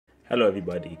Hello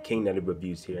everybody, King Nelly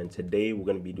Reviews here, and today we're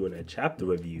going to be doing a chapter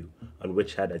review on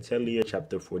Witch Hat Atelier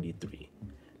chapter 43.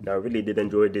 Now I really did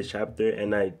enjoy this chapter,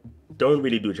 and I don't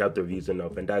really do chapter reviews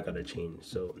enough, and that gotta change,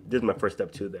 so this is my first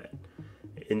step to that.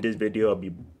 In this video I'll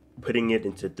be putting it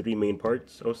into three main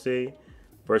parts, I'll say.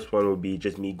 First one will be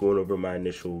just me going over my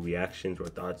initial reactions or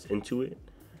thoughts into it.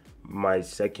 My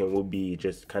second will be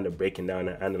just kind of breaking down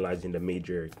and analyzing the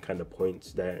major kind of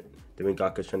points that the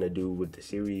mangaka is trying to do with the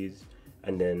series.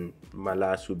 And then my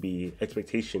last would be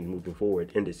expectations moving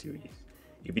forward in the series.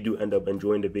 If you do end up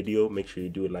enjoying the video, make sure you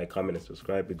do like, comment, and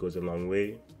subscribe. It goes a long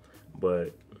way.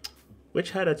 But Witch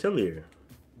Hat Atelier?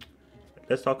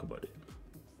 Let's talk about it.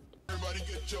 Everybody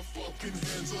get your fucking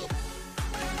hands up.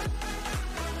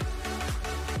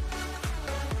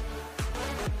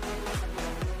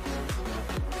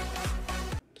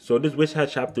 So this Witch Hat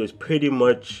chapter is pretty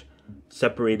much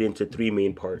separated into three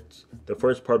main parts. The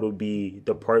first part will be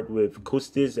the part with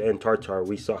Coutas and Tartar.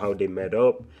 We saw how they met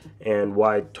up and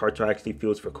why Tartar actually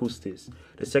feels for Coutas.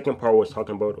 The second part was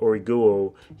talking about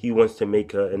Origuo. He wants to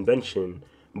make an invention,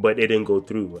 but it didn't go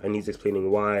through, and he's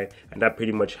explaining why, and that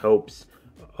pretty much helps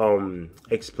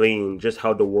explain just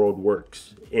how the world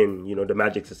works in, you know, the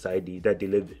magic society that they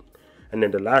live in. And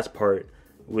then the last part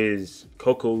was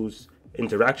Coco's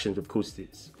interactions with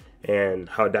Coutas and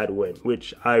how that went,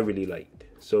 which I really liked.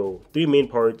 So three main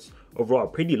parts. Overall,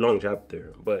 pretty long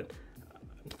chapter, but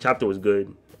the chapter was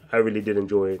good. I really did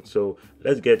enjoy it. So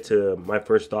let's get to my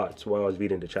first thoughts while I was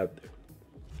reading the chapter.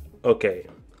 Okay,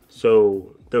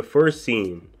 so the first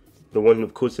scene, the one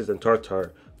with Coutas and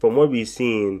Tartar, from what we've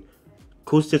seen,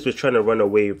 Coutas was trying to run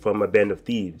away from a band of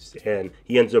thieves, and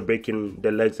he ends up breaking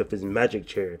the legs of his magic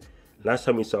chair. Last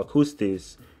time we saw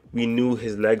Coutas, we knew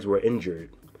his legs were injured.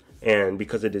 And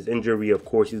because of this injury, of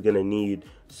course, he's going to need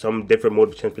some different mode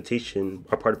of transportation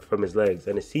apart from his legs.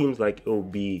 And it seems like it will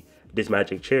be this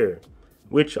magic chair,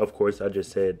 which, of course, I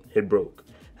just said it broke.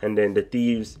 And then the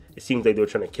thieves, it seems like they were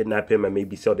trying to kidnap him and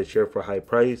maybe sell the chair for a high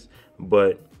price.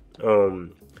 But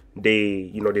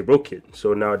they broke it.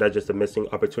 So now that's just a missing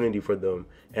opportunity for them.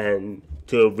 And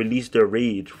to release their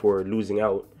rage for losing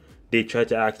out, they tried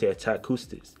to actually attack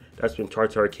Coutas. That's when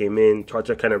Tartar came in.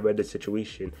 Tartar kind of read the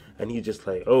situation, and he's just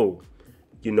like, oh,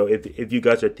 you know, if you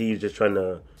guys are thieves just trying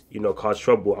to, you know, cause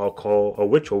trouble, I'll call a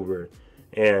witch over.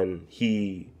 And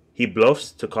he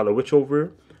bluffs to call a witch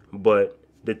over, but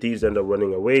the thieves end up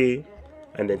running away.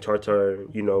 And then Tartar,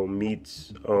 you know,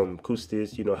 meets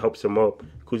Coutas, you know, helps him up.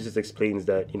 Coutas explains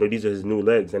that, you know, these are his new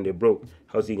legs and they broke.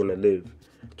 How's he gonna live?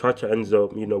 Tartar ends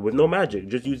up, you know, with no magic,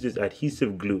 just uses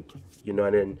adhesive glue, you know,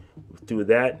 and then through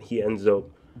that he ends up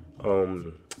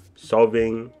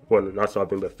solving, well, not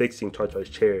solving, but fixing Tartar's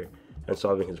chair and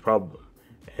solving his problem.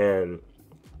 And,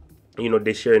 you know,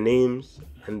 they share names,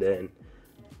 and then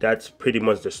that's pretty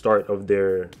much the start of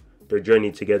their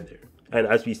journey together. And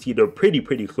as we see, they're pretty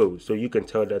close, so you can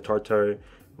tell that Tartar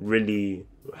really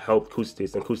helped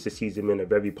Coutas, and Coutas sees him in a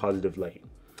very positive light.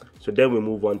 So then we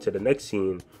move on to the next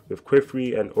scene with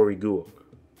Quifri and Origuo.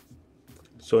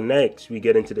 So next, we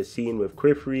get into the scene with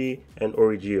Quifri and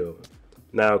Origio.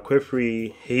 Now,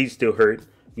 Quifri, he's still hurt.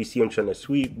 We see him trying to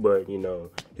sweep, but, you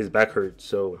know, his back hurts,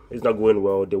 so it's not going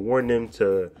well. They warned him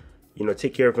to, you know,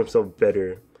 take care of himself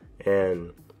better.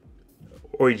 And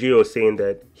Origio is saying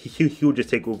that he'll just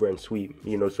take over and sweep,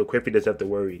 you know, so Quifri doesn't have to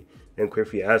worry. And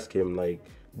Quifri asks him, like,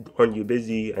 aren't you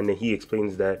busy? And then he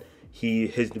explains that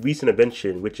his recent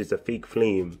invention, which is a fake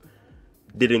flame,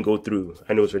 didn't go through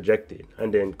and it was rejected.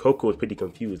 And then Coco was pretty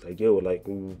confused, like, yo, like,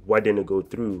 why didn't it go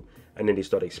through? And then they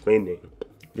start explaining.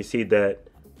 They say that,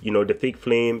 you know, the fake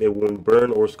flame, it won't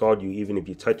burn or scald you even if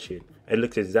you touch it. It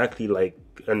looks exactly like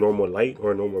a normal light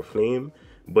or a normal flame,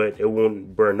 but it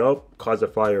won't burn up, cause a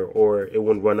fire, or it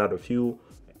won't run out of fuel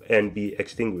and be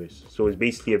extinguished. So it's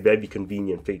basically a very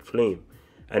convenient fake flame.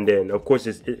 And then, of course,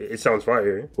 it sounds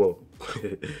fire. Well,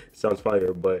 it sounds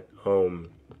fire, but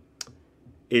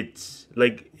it's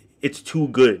like, it's too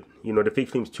good. You know, the fake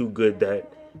flame's too good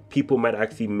that people might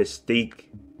actually mistake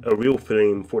a real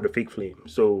flame for the fake flame.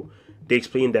 So they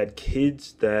explain that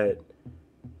kids that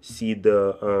see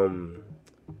the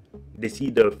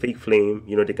fake flame,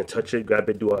 you know, they can touch it, grab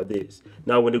it, do all this.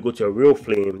 Now when they go to a real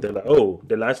flame, they're like, oh,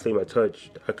 the last flame I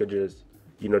touched, I could just,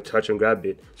 you know, touch and grab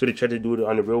it. So they try to do it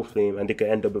on a real flame, and they can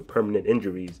end up with permanent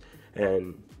injuries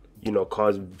and, you know,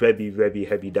 cause very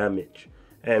heavy damage.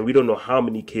 And we don't know how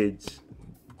many kids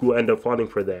who end up falling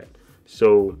for that.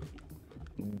 So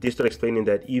they start explaining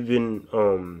that even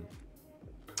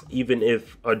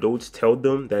if adults tell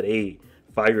them that, hey,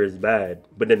 fire is bad,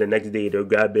 but then the next day they're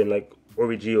grabbing like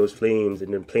Origio's flames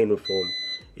and then playing with them,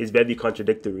 is very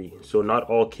contradictory. So not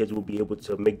all kids will be able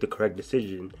to make the correct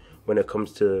decision when it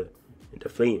comes to, the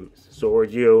flames. So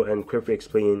Orgio and Quiffy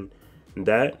explain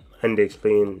that, and they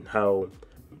explain how,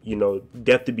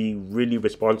 they have to be really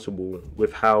responsible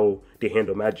with how they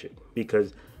handle magic,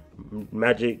 because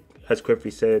magic, as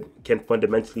Quiffy said, can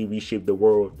fundamentally reshape the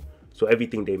world. So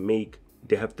everything they make,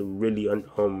 they have to really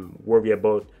worry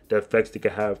about the effects they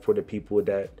can have for the people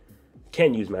that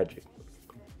can use magic.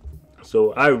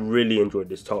 So I really enjoyed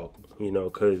this talk,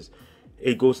 because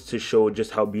it goes to show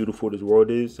just how beautiful this world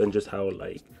is, and just how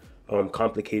like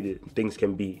complicated things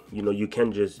can be. You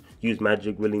can't just use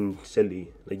magic willy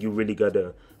silly. Like, you really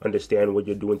gotta understand what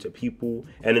you're doing to people,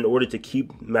 and in order to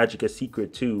keep magic a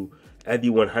secret too,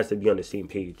 everyone has to be on the same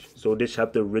page. So this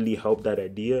chapter really helped that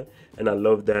idea, and I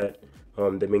love that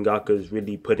the mangaka is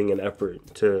really putting an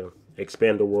effort to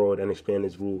expand the world and expand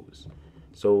its rules.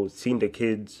 So seeing the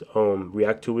kids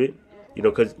react to it,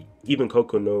 because even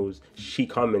Coco knows, she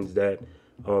comments that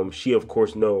she of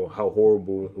course know how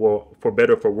horrible, well, for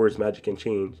better or for worse, magic can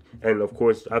change. And of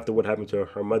course, after what happened to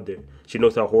her mother, she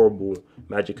knows how horrible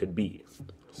magic could be.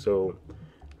 So,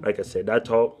 like I said, that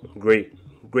talk, great,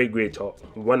 great talk.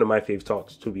 One of my favorite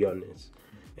talks, to be honest.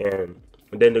 And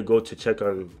then they go to check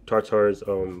on Tartar's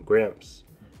Gramps.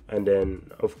 And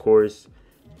then, of course,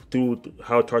 through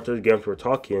how Tartar's Gramps were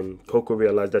talking, Coco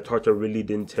realized that Tartar really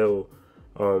didn't tell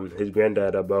his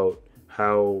granddad about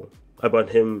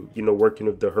him, working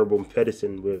with the herbal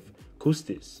medicine with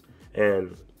Coutas.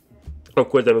 And of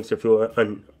course that makes her feel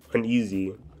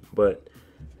uneasy, but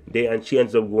she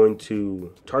ends up going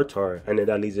to Tartar, and then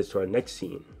that leads us to our next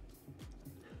scene.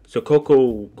 So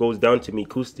Coco goes down to meet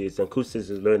Coutas, and Coutas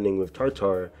is learning with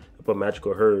Tartar about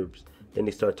magical herbs. Then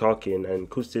they start talking, and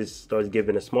Coutas starts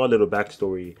giving a small little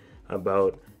backstory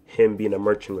about him being a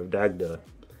merchant with Dagda.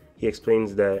 He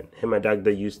explains that him and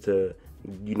Dagda used to,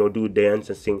 do dance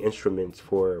and sing instruments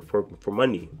for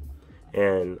money.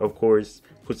 And of course,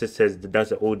 Coutas says that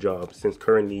that's an old job, since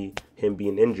currently him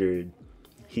being injured,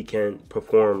 he can't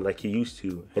perform like he used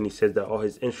to. And he says that all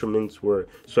his instruments were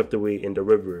swept away in the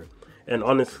river. And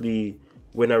honestly,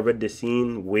 when I read the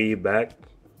scene way back,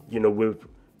 with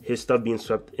his stuff being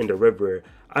swept in the river,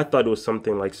 I thought it was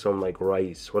something like some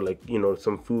rice, or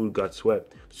some food got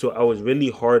swept. So I was really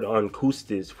hard on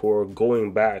Coutas for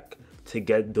going back to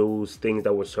get those things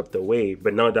that were swept away.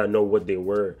 But now that I know what they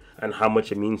were and how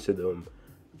much it means to them,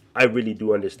 I really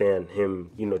do understand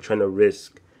him, trying to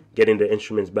risk getting the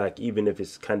instruments back, even if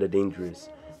it's kind of dangerous.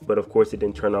 But of course, it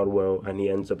didn't turn out well, and he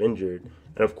ends up injured.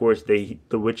 And of course, the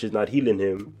witches not healing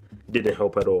him didn't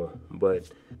help at all. But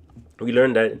we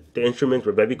learned that the instruments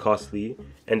were very costly,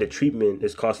 and the treatment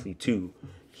is costly too.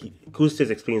 Coutas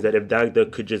explains that if Dagda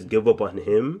could just give up on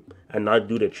him and not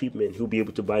do the treatment, he'll be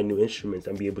able to buy new instruments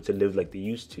and be able to live like they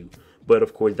used to. But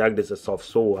of course, Dagda's a soft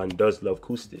soul and does love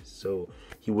Coutas, so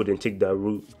he wouldn't take that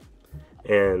route.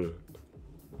 And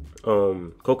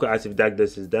Coco asks if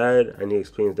Dagda's his dad, and he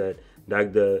explains that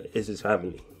Dagda is his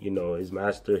family, his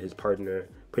master, his partner,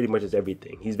 pretty much is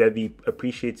everything. He's very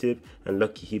appreciative and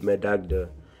lucky he met Dagda,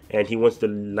 and he wants to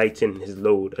lighten his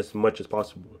load as much as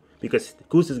possible. Because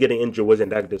Coutas getting injured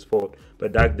wasn't Dagda's fault,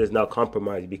 but Dagda's now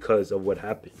compromised because of what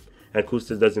happened. And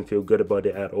Coutas doesn't feel good about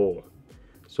it at all.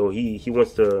 So he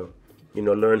wants to,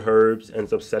 learn herbs,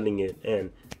 ends up selling it,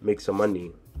 and make some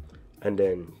money. And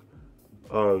then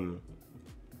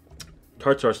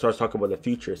Tartar starts talking about the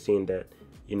future, saying that,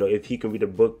 if he can read a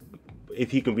book,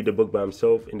 by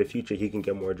himself in the future, he can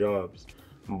get more jobs.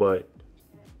 But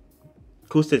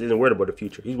Coutas isn't worried about the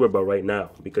future. He's worried about right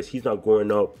now, because he's not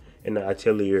growing up in an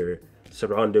atelier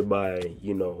surrounded by,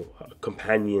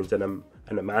 companions and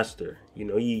a master.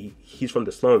 He's from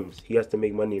the slums. He has to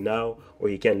make money now, or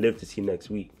he can't live to see next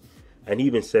week. And he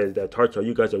even says that, Tartar,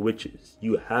 you guys are witches.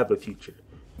 You have a future.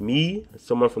 Me,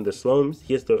 someone from the slums,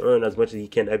 he has to earn as much as he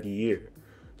can every year.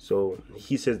 So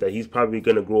he says that he's probably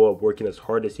going to grow up working as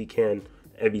hard as he can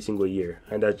every single year.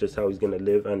 And that's just how he's going to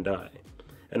live and die.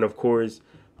 And of course,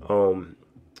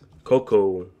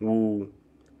 Coco, who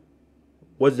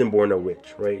wasn't born a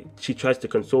witch, right? She tries to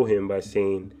console him by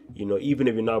saying, even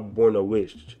if you're not born a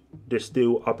witch, there's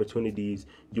still opportunities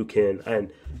you can.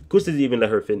 And Coutas doesn't even let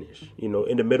her finish. In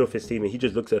the middle of his statement, he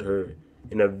just looks at her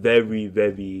in a very,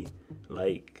 very,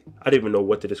 I don't even know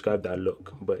what to describe that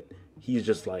look, but he's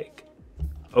just like,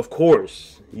 of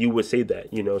course you would say that,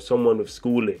 someone with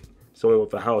schooling, someone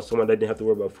with a house, someone that didn't have to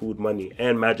worry about food, money,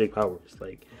 and magic powers.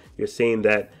 You're saying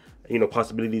that,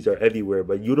 possibilities are everywhere,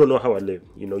 but you don't know how I live.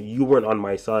 You weren't on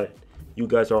my side. You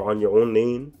guys are on your own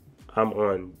lane. I'm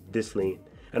on this lane.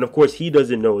 And of course, he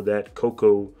doesn't know that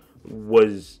Coco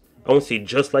was, I won't say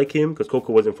just like him, because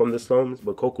Coco wasn't from the slums,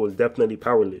 but Coco was definitely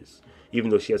powerless, even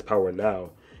though she has power now.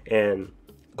 And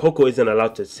Coco isn't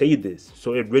allowed to say this,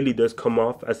 so it really does come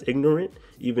off as ignorant,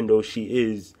 even though she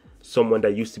is someone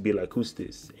that used to be like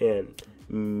Coutas and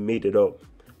made it up.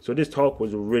 So this talk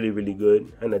was really, really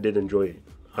good, and I did enjoy it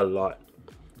a lot.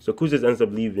 So Coutas ends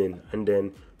up leaving, and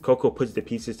then Coco puts the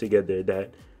pieces together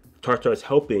that Tartar is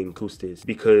helping Coutas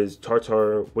because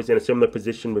Tartar was in a similar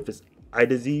position with his eye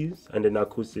disease, and then now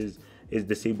Coutas is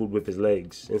disabled with his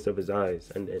legs instead of his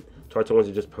eyes, and then Tartar wants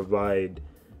to just provide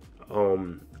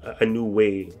a new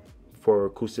way for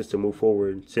Coutas to move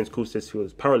forward since Coutas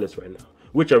feels powerless right now,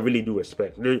 which I really do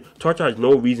respect. Tartar has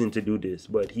no reason to do this,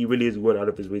 but he really is going out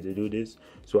of his way to do this,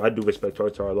 so I do respect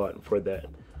Tartar a lot for that.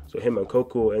 So him and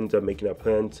Coco ends up making a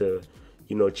plan to,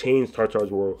 change Tartar's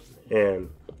world, and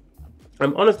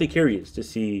I'm honestly curious to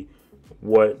see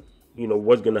what's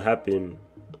gonna happen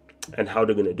and how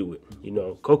they're gonna do it.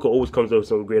 Coco always comes up with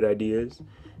some great ideas,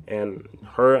 and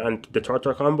her and the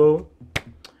Tartar combo,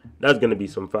 that's gonna be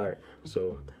some fire.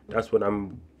 So that's what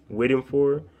I'm waiting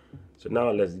for. So now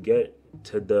let's get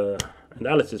to the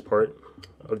analysis part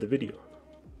of the video.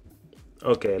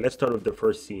 Okay, let's start with the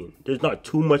first scene. There's not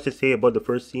too much to say about the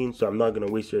first scene, so I'm not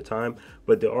gonna waste your time,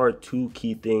 but there are two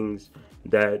key things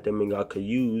that the mangaka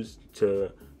used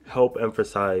to help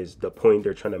emphasize the point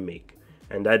they're trying to make.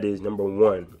 And that is, number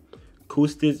one,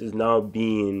 Coutas is now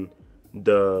being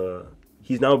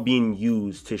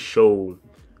used to show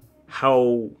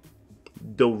how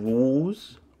the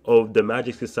rules of the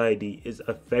Magic Society is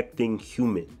affecting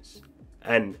humans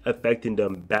and affecting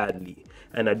them badly.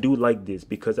 And I do like this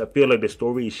because I feel like the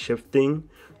story is shifting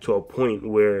to a point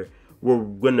where we're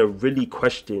gonna really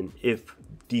question if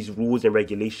these rules and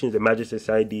regulations the Magic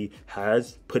Society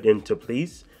has put into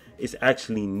place is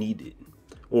actually needed,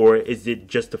 or is it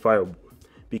justifiable?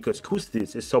 Because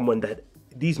Coutas is someone that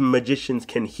these magicians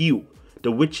can heal.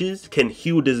 The witches can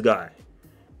heal this guy.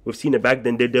 We've seen it back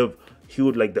then. They've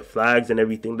healed like the flags and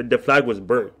everything. The flag was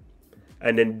burnt,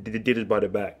 and then they just brought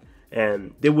it back.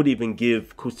 And they would even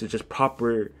give Coutas just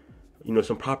proper,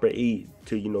 some proper aid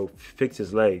to, fix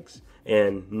his legs.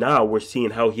 And now we're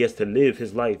seeing how he has to live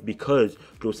his life because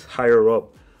those higher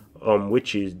up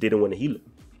witches didn't want to heal him.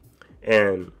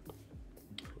 And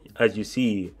as you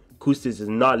see, Coutas is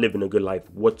not living a good life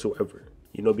whatsoever.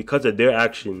 Because of their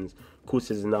actions,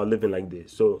 Coutas is now living like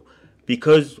this. So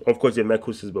because, of course, they met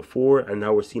Coutas before, and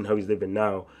now we're seeing how he's living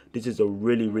now, this is a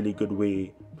really, really good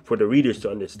way for the readers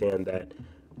to understand that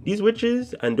these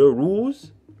witches and their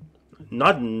rules,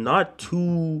 not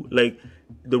too,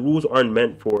 the rules aren't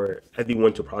meant for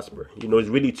everyone to prosper. It's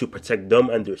really to protect them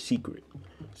and their secret.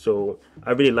 So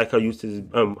I really like how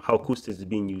Coutas is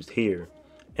being used here.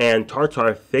 And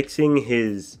Tartar fixing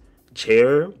his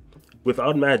chair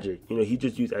without magic. He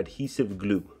just used adhesive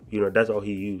glue. That's all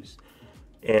he used.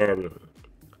 And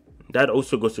that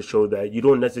also goes to show that you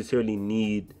don't necessarily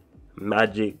need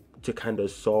magic to kind of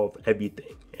solve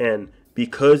everything. And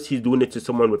because he's doing it to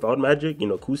someone without magic,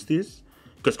 Coutas,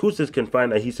 because Coutas can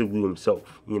find adhesive glue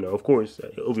himself. Of course,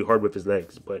 it'll be hard with his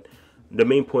legs. But the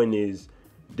main point is,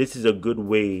 this is a good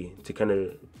way to kind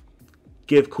of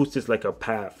give Coutas like a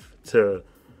path to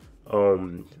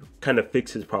kind of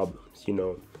fix his problems,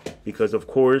 because of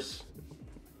course,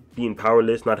 being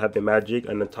powerless, not having magic,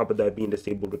 and on top of that being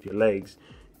disabled with your legs,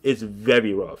 is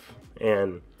very rough.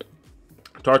 And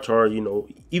Tartar,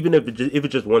 even if it's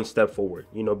just one step forward,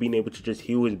 being able to just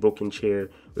heal his broken chair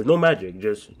with no magic,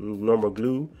 just normal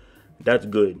glue, that's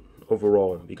good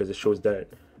overall, because it shows that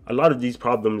a lot of these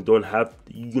problems don't have,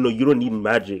 you don't need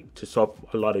magic to solve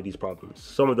a lot of these problems.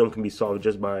 Some of them can be solved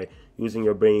just by using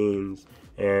your brains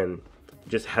and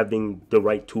just having the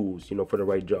right tools, for the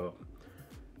right job.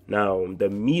 Now, the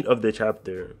meat of the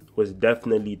chapter was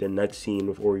definitely the next scene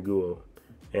with Origuo,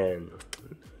 and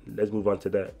let's move on to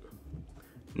that.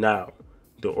 Now,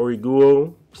 the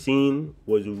Origuo scene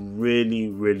was really,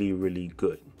 really, really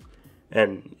good.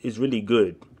 And it's really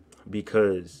good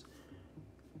because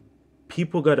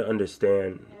people got to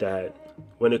understand that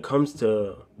when it comes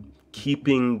to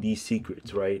keeping these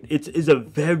secrets, right, it's a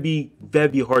very,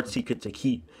 very hard secret to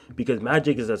keep because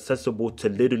magic is accessible to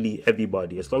literally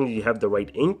everybody. As long as you have the right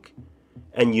ink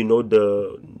and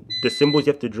the symbols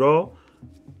you have to draw,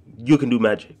 you can do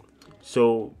magic.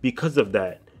 So because of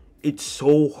that, it's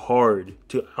so hard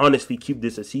to honestly keep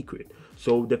this a secret.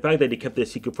 So the fact that they kept it a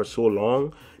secret for so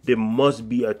long, there must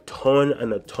be a ton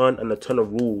and a ton and a ton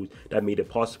of rules that made it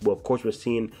possible. Of course, we're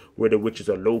seeing where the witches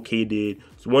are located.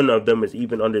 So one of them is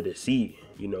even under the sea,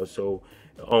 So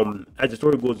as the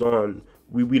story goes on,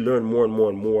 we learn more and more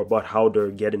and more about how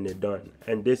they're getting it done.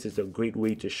 And this is a great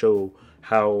way to show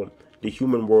how the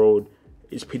human world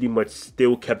is pretty much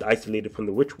still kept isolated from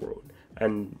the witch world.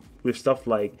 And with stuff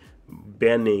like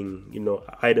banning,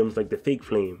 items like the fake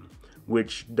flame,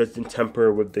 which doesn't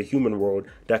temper with the human world,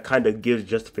 that kind of gives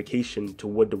justification to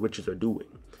what the witches are doing.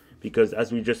 Because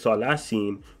as we just saw last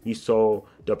scene, we saw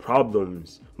the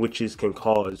problems witches can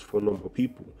cause for normal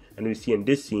people. And we see in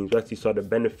this scene, we actually saw the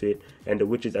benefit, and the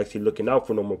witches actually looking out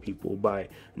for normal people by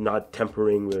not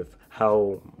tempering with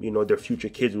how, their future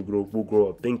kids will grow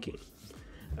up thinking.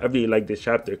 I really like this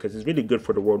chapter because it's really good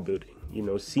for the world building.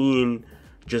 Seeing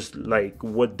just like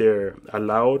what they're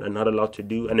allowed and not allowed to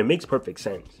do, and it makes perfect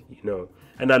sense.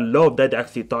 And I love that they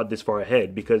actually thought this far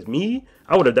ahead, because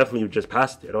I would have definitely just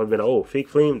passed it. I would have been like, oh, fake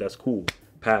flame, that's cool,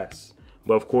 pass.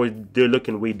 But of course, they're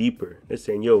looking way deeper. They're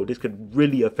saying, yo, this could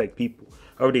really affect people.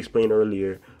 I already explained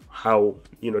earlier how,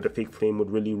 the fake flame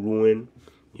would really ruin,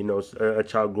 a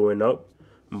child growing up.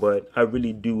 But I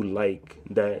really do like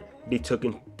that they took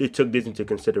this into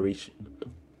consideration.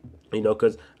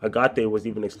 Because Agate was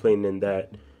even explaining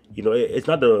that, it's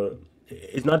not the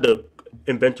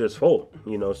inventor's fault.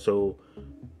 So,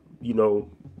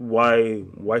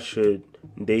 why should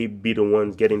they be the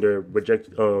ones getting their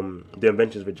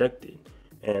inventions rejected?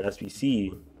 And as we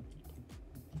see,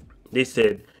 they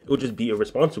said it would just be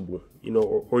irresponsible.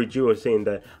 Or Jiro was saying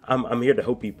that I'm here to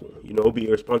help people. It would be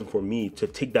irresponsible for me to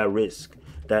take that risk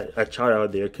that a child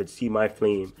out there could see my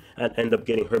flame and end up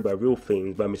getting hurt by real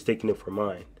flames by mistaking it for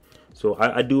mine. So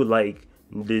I do like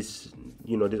this,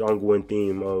 this ongoing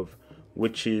theme of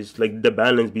witches, like the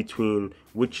balance between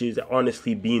witches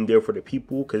honestly being there for the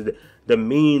people, because the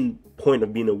main point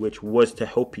of being a witch was to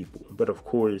help people. But of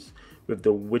course, with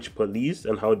the witch police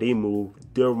and how they move,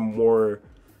 they're more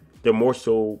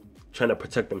so trying to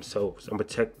protect themselves and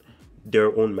protect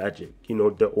their own magic,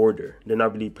 the order. They're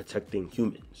not really protecting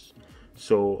humans.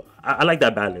 So I like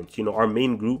that balance. Our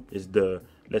main group is the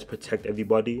let's protect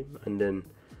everybody, and then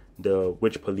the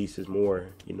witch police is more,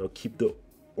 keep the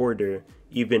order,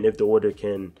 even if the order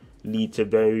can lead to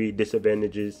very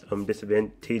disadvantageous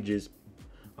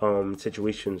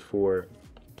situations for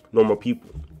normal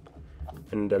people.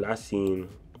 And the last scene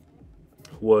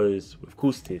was with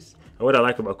Coutas. And what I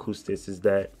like about Coutas is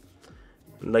that,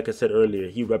 like I said earlier,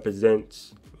 he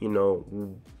represents, he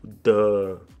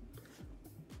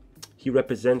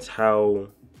represents how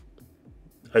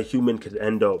a human could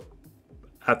end up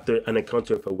after an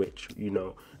encounter with a witch.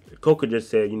 Coco just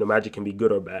said, magic can be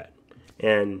good or bad.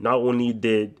 And not only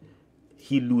did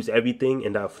he lose everything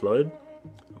in that flood,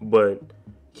 but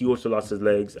he also lost his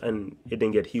legs and it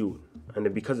didn't get healed. And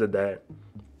then because of that,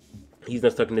 he's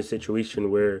not stuck in a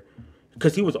situation where,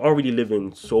 because he was already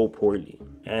living so poorly,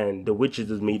 and the witches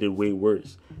just made it way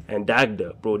worse. And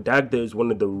Dagda is one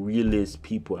of the realest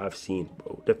people I've seen,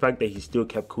 bro. The fact that he still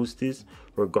kept Coutas,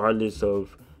 regardless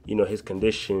of, his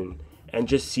condition, and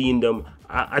just seeing them,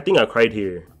 I think I cried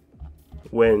here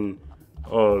when,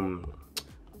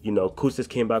 Coutas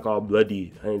came back all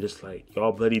bloody, and just like,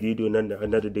 y'all bloody, they do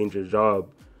another dangerous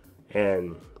job.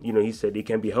 And, he said, it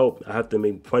can't be helped. I have to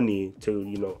make funny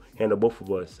to, handle both of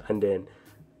us. And then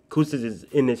Coutas is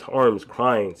in his arms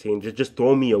crying, saying, just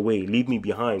throw me away, leave me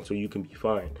behind so you can be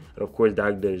fine. And of course,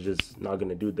 Dagda is just not going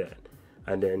to do that.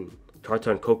 And then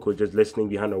Tartar and Coco just listening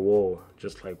behind the wall,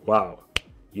 just like, wow.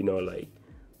 Like,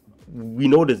 we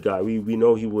know this guy. We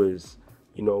know he was,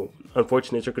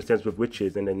 unfortunate circumstance with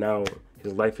witches, and then now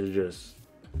his life's just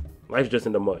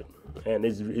in the mud. And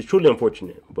it's truly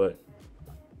unfortunate, but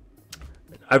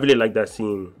I really like that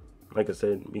scene, like I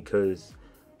said, because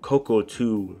Coco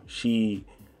too, she's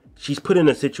put in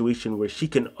a situation where she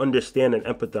can understand and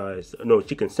empathize. No,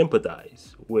 she can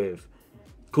sympathize with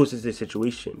Coutas'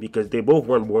 situation, because they both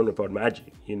weren't born without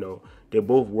magic. They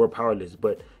both were powerless,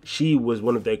 but she was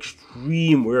one of the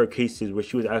extreme rare cases where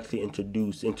she was actually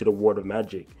introduced into the world of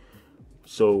magic.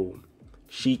 So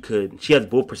she has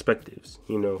both perspectives.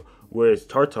 Whereas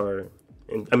Tartar,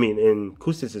 in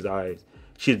Coutas' eyes,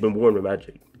 she's been born with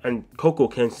magic, and Coco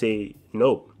can say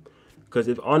no. Because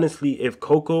if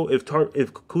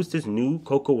Coutas knew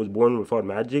Coco was born without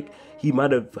magic, he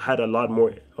might have had a lot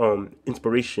more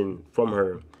inspiration from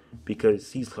her,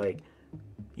 because he's like,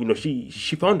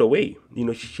 she found a way.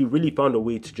 She really found a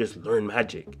way to just learn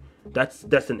magic. That's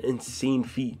an insane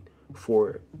feat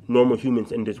for normal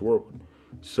humans in this world.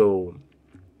 So,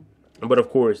 but of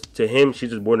course, to him,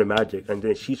 she's just born with magic, and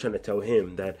then she's trying to tell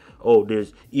him that, oh,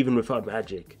 there's even without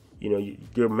magic,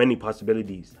 there are many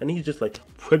possibilities. And he's just like,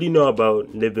 what do you know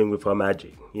about living without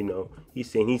magic? He's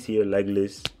saying he's here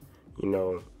legless,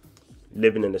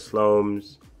 living in the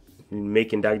slums,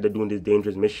 making Dagda doing these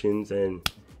dangerous missions, and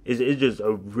it's just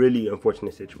a really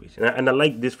unfortunate situation. And I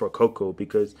like this for Coco,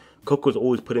 because Coco's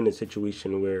always put in a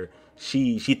situation where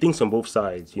she thinks on both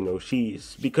sides.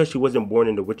 Because she wasn't born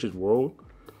in the witch's world,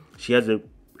 she has a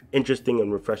interesting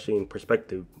and refreshing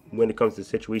perspective when it comes to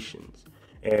situations.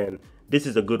 And this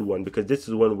is a good one because this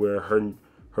is one where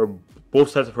her both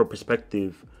sides of her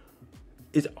perspective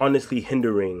is honestly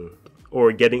hindering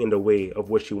or getting in the way of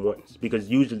what she wants. Because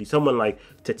usually someone like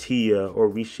Tatia or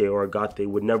Riche or Agate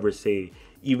would never say,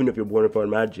 even if you're born without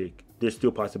magic, there's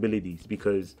still possibilities,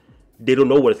 because they don't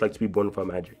know what it's like to be born without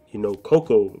magic. You know,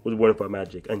 Coco was born without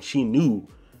magic, and she knew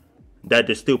that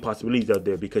there's still possibilities out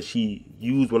there because she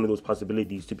used one of those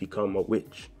possibilities to become a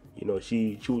witch. You know,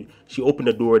 she opened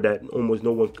a door that almost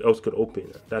no one else could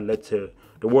open. That led to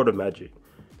the world of magic.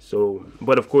 So,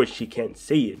 but of course, she can't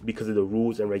say it because of the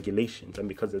rules and regulations, and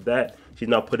because of that, she's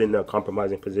not put in a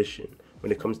compromising position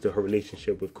when it comes to her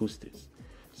relationship with Coutas.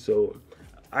 So,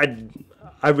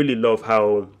 I really love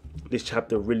how this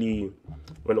chapter really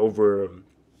went over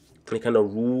the kind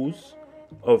of rules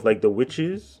of like the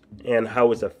witches and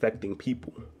how it's affecting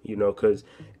people. You know, because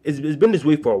it's been this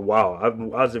way for a while. I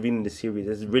was reading the series;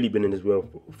 it's really been in this way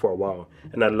for a while,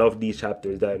 and I love these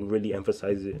chapters that really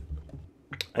emphasize it.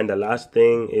 And the last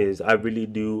thing is, I really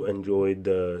do enjoy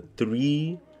the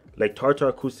three, like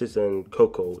Tartar, Coutas, and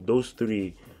Coco. Those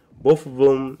three, both of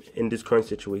them in this current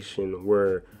situation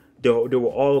were they were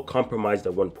all compromised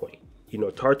at one point. You know,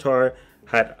 Tartar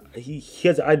he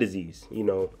has eye disease. You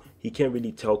know, he can't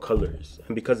really tell colors,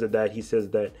 and because of that, he says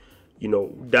that, you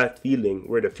know, that feeling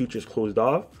where the future's closed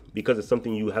off because of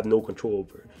something you have no control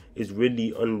over is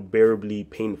really unbearably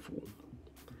painful.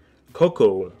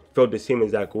 Coco felt the same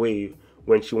exact way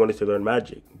when she wanted to learn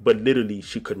magic, but literally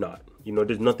she could not. You know,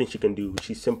 there's nothing she can do.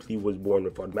 She simply was born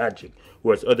without magic,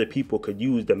 whereas other people could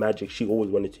use the magic she always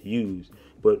wanted to use.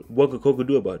 But what could Coco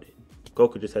do about it?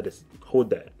 Coco just had to hold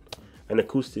that. And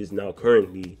Acoustis now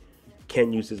currently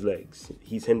can't use his legs.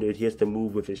 He's hindered. He has to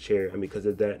move with his chair, and because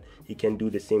of that, he can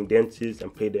do the same dances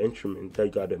and play the instrument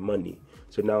that got him money.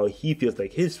 So now he feels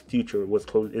like his future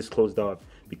is closed off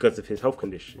because of his health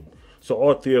condition. So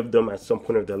all three of them at some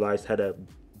point of their lives had a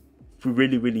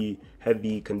really, really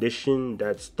heavy condition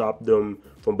that stopped them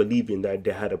from believing that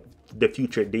they had the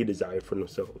future they desired for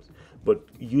themselves. But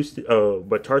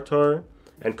Tartar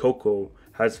and Coco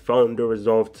has found the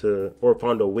resolve to, or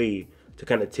found a way to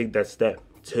kind of take that step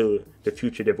to the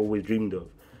future they've always dreamed of.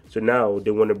 So now they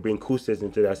want to bring Coutas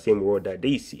into that same world that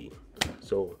they see.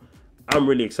 So I'm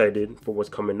really excited for what's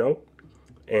coming up.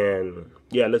 And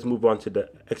yeah, let's move on to the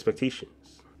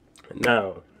expectations.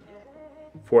 Now,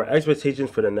 for expectations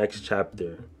for the next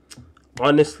chapter,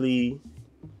 honestly,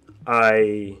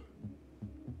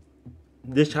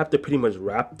 this chapter pretty much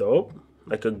wrapped up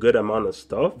like a good amount of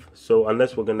stuff. So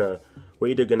unless we're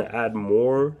either gonna add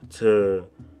more to,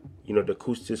 you know, the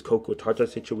Coutas Coco Tartar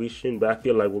situation, but I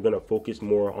feel like we're gonna focus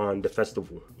more on the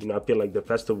festival. You know, I feel like the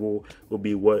festival will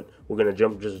be what we're gonna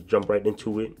jump right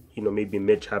into it. You know, maybe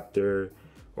mid chapter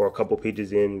or a couple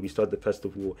pages in, we start the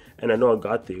festival. And I know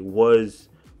Agate was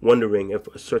wondering if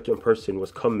a certain person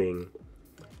was coming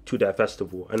to that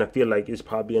festival, and I feel like it's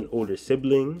probably an older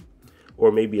sibling,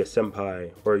 or maybe a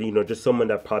senpai, or, you know, just someone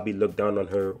that probably looked down on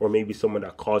her, or maybe someone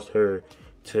that caused her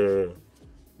to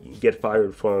get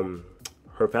fired from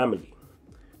her family.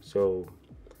 So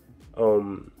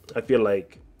I feel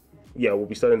like, yeah, we'll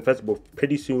be starting the festival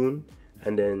pretty soon,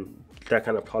 and then that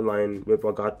kind of plotline with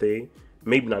Agate,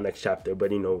 maybe not next chapter,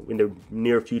 but, you know, in the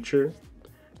near future,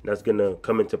 that's gonna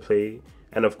come into play.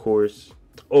 And of course,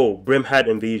 Brim Hat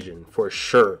invasion for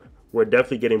sure. We're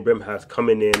definitely getting Brim Hats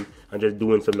coming in and just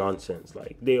doing some nonsense.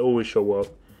 Like, they always show up.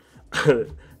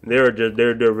 they're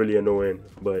really annoying,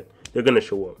 but they're gonna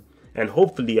show up. And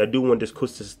hopefully, I do want this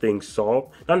Coutas thing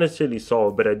solved. Not necessarily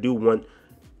solved, but I do want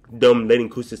them letting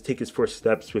Coutas take his first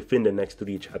steps within the next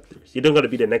 3 chapters. It doesn't gotta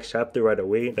be the next chapter right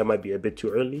away. That might be a bit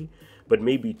too early. But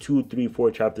maybe 2, 3,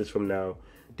 4 chapters from now,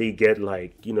 they get,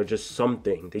 like, you know, just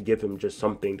something. They give him just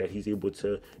something that he's able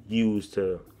to use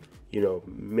to, you know,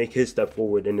 make his step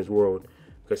forward in his world.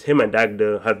 Because him and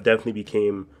Dagda have definitely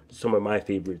became some of my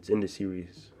favorites in the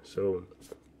series. So,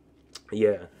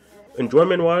 yeah.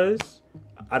 Enjoyment-wise,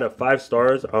 out of 5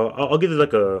 stars, I'll give it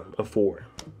like a 4.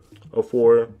 A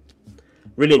 4.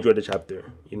 Really enjoyed the chapter.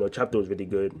 You know, chapter was really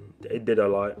good. It did a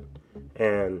lot.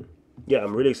 And, yeah,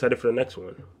 I'm really excited for the next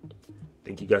one.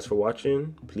 Thank you guys for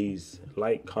watching. Please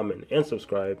like, comment, and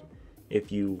subscribe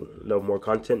if you love more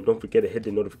content. Don't forget to hit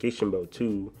the notification bell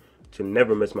too to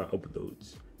never miss my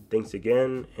uploads. Thanks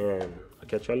again, and I'll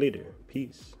catch y'all later.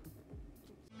 Peace.